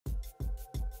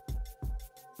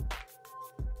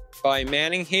By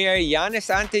Manning here,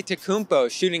 Giannis Antetokounmpo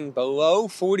shooting below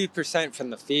 40% from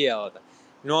the field.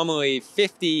 Normally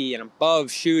 50 and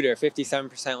above shooter,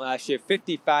 57% last year,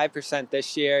 55%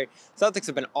 this year. Celtics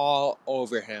have been all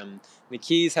over him. The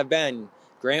keys have been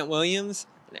Grant Williams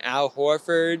and Al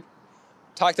Horford.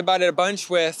 Talked about it a bunch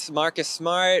with Marcus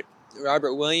Smart,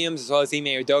 Robert Williams, as well as Ime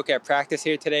Udoka at practice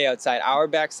here today outside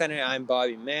Auerbach Center. I'm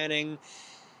Bobby Manning.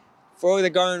 For the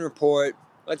Garden Report,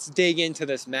 let's dig into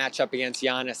this matchup against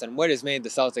Giannis and what has made the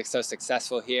Celtics so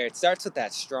successful here. It starts with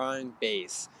that strong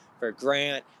base for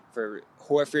Grant, for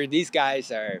Horford. These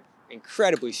guys are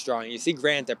incredibly strong. You see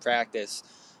Grant at practice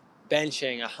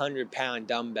benching 100-pound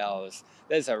dumbbells.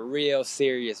 That's a real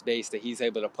serious base that he's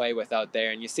able to play with out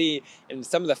there. And you see in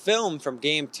some of the film from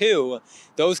Game 2,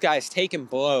 those guys taking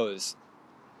blows,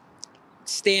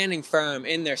 standing firm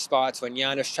in their spots when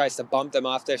Giannis tries to bump them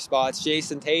off their spots.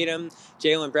 Jason Tatum,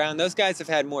 Jaylen Brown, those guys have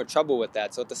had more trouble with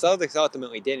that. So what the Celtics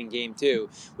ultimately did in Game 2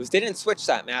 was didn't switch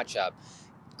that matchup.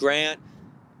 Grant,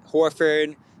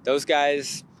 Horford, those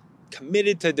guys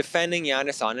committed to defending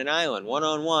Giannis on an island,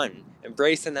 one-on-one,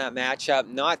 embracing that matchup,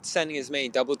 not sending as many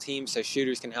double teams so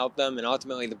shooters can help them, and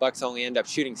ultimately the Bucks only end up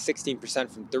shooting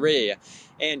 16% from 3,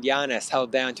 and Giannis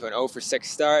held down to an 0 for 6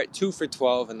 start, 2 for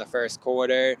 12 in the first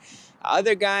quarter.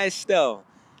 Other guys still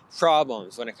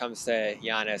problems when it comes to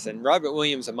Giannis, and Robert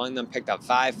Williams among them picked up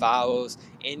 5 fouls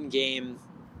in game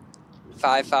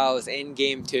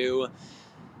 2,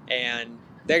 and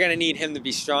they're going to need him to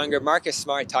be stronger. Marcus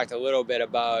Smart talked a little bit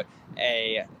about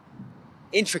a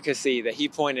intricacy that he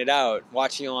pointed out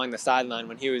watching along the sideline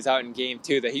when he was out in Game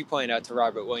 2 that he pointed out to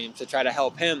Robert Williams to try to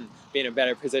help him be in a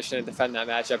better position to defend that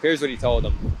matchup. Here's what he told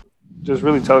him. Just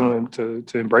really telling him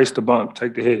to embrace the bump,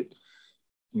 take the hit.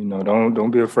 You know,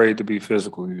 don't be afraid to be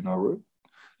physical. You know,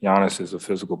 Giannis is a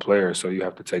physical player, so you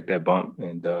have to take that bump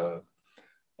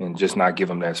and just not give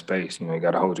him that space. You know, you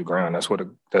got to hold your ground. That's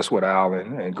what Al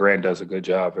and Grant does a good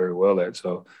job very well at.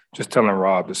 So just telling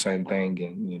Rob the same thing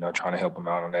and, you know, trying to help him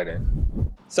out on that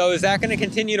end. So is that going to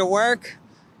continue to work?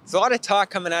 There's a lot of talk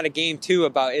coming out of Game 2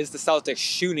 about is the Celtics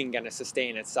shooting going to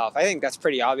sustain itself. I think that's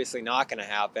pretty obviously not going to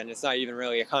happen. It's not even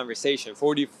really a conversation.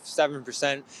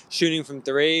 47% shooting from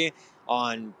 3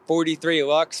 on 43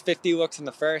 looks, 50 looks in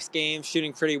the first game,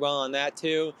 shooting pretty well on that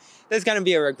too. There's going to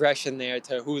be a regression there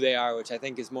to who they are, which I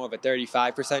think is more of a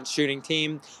 35% shooting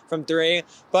team from 3.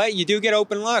 But you do get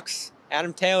open looks.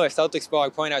 Adam Taylor, Celtics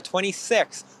blog, pointed out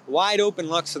 26 wide open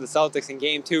looks for the Celtics in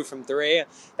Game 2 from 3.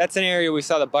 That's an area we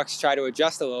saw the Bucks try to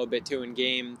adjust a little bit to in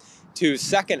Game 2's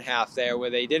second half there, where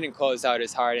they didn't close out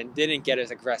as hard and didn't get as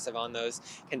aggressive on those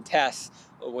contests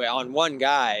on one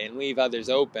guy and leave others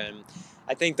open.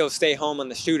 I think they'll stay home on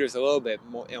the shooters a little bit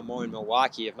more in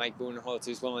Milwaukee if Mike Budenholzer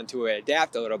is willing to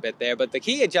adapt a little bit there. But the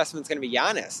key adjustment is going to be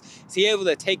Giannis. Is he able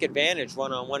to take advantage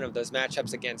one-on-one of those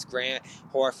matchups against Grant,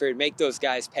 Horford, make those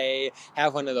guys pay,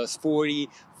 have one of those 40,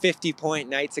 50-point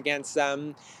nights against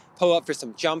them, pull up for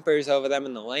some jumpers over them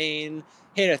in the lane,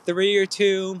 hit a 3 or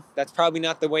 2. That's probably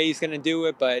not the way he's going to do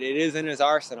it, but it is in his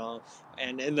arsenal.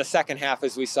 And in the second half,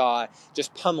 as we saw,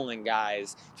 just pummeling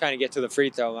guys, trying to get to the free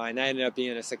throw line. That ended up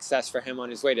being a success for him on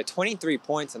his way to 23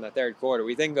 points in the third quarter.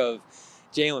 We think of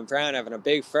Jaylen Brown having a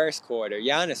big first quarter.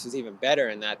 Giannis was even better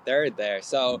in that third there.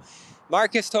 So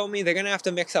Marcus told me they're going to have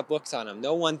to mix up looks on him.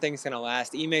 No one thing's going to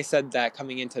last. Ime said that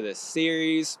coming into this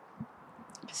series.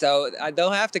 So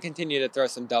they'll have to continue to throw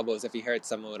some doubles if he hurts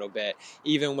them a little bit,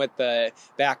 even with the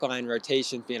backline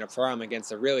rotations being a problem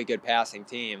against a really good passing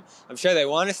team. I'm sure they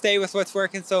want to stay with what's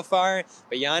working so far,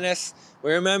 but Giannis,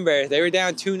 we remember, they were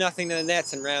down 2-0 to the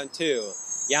Nets in round 2.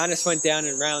 Giannis went down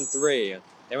in round 3.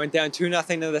 They went down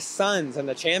 2-0 to the Suns in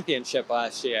the championship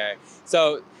last year.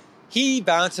 So he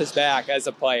bounces back as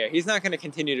a player. He's not going to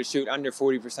continue to shoot under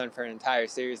 40% for an entire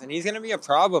series, and he's going to be a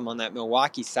problem on that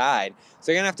Milwaukee side. So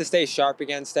they're going to have to stay sharp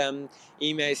against him.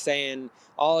 Ime saying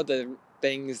all of the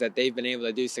things that they've been able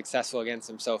to do successful against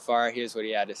him so far. Here's what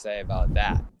he had to say about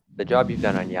that. The job you've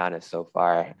done on Giannis so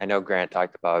far, I know Grant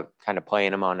talked about kind of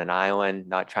playing him on an island,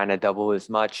 not trying to double as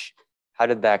much. How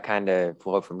did that kind of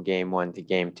flow from Game 1 to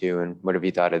Game 2, and what have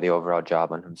you thought of the overall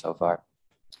job on him so far?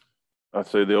 I'd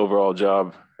say the overall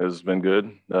job has been good.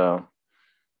 You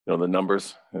know, the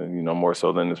numbers, you know, more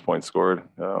so than his points scored.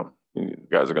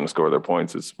 Guys are going to score their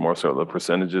points. It's more so the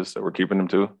percentages that we're keeping him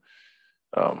to,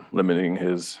 limiting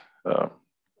his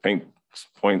paint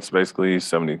points, basically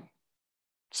 76%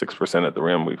 at the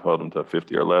rim. We've held him to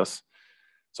 50 or less.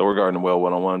 So we're guarding him well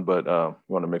one-on-one, but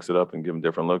we want to mix it up and give him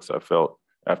different looks. I felt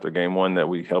after Game 1 that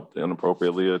we helped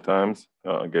inappropriately at times,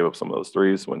 gave up some of those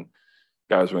threes when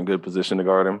guys were in good position to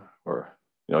guard him, or,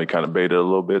 you know, he kind of baited a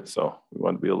little bit. So we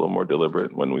wanted to be a little more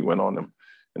deliberate when we went on him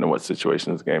in what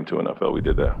situation is Game 2 NFL. We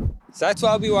did that. So that's what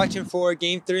I'll be watching for.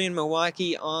 Game 3 in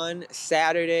Milwaukee on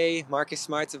Saturday. Marcus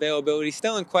Smart's availability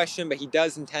still in question, but he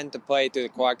does intend to play through the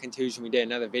quad contusion. We did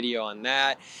another video on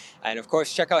that. And of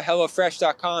course, check out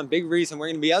HelloFresh.com. Big reason we're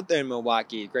going to be out there in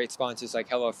Milwaukee. Great sponsors like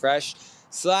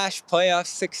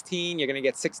HelloFresh/playoff16. You're going to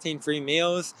get 16 free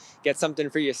meals. Get something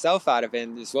for yourself out of it,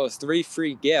 as well as 3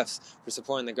 free gifts for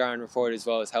supporting the Grind Report, as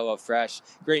well as HelloFresh.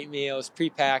 Great meals,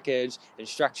 pre-packaged,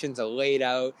 instructions are laid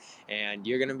out, and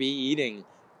you're going to be eating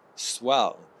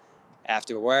swell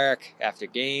after work, after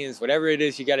games, whatever it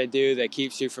is you got to do that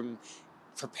keeps you from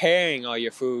preparing all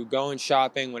your food, going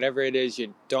shopping, whatever it is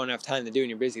you don't have time to do in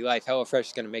your busy life. HelloFresh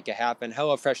is going to make it happen.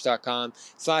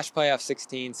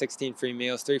 HelloFresh.com/playoff16, 16 free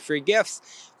meals, 3 free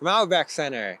gifts from Auerbach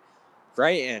Center,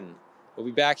 Brighton. We'll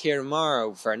be back here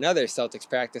tomorrow for another Celtics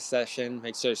practice session.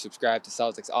 Make sure to subscribe to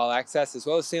Celtics All Access, as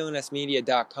well as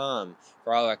CLNSmedia.com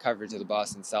for all our coverage of the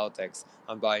Boston Celtics.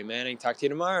 I'm Bobby Manning. Talk to you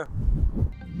tomorrow.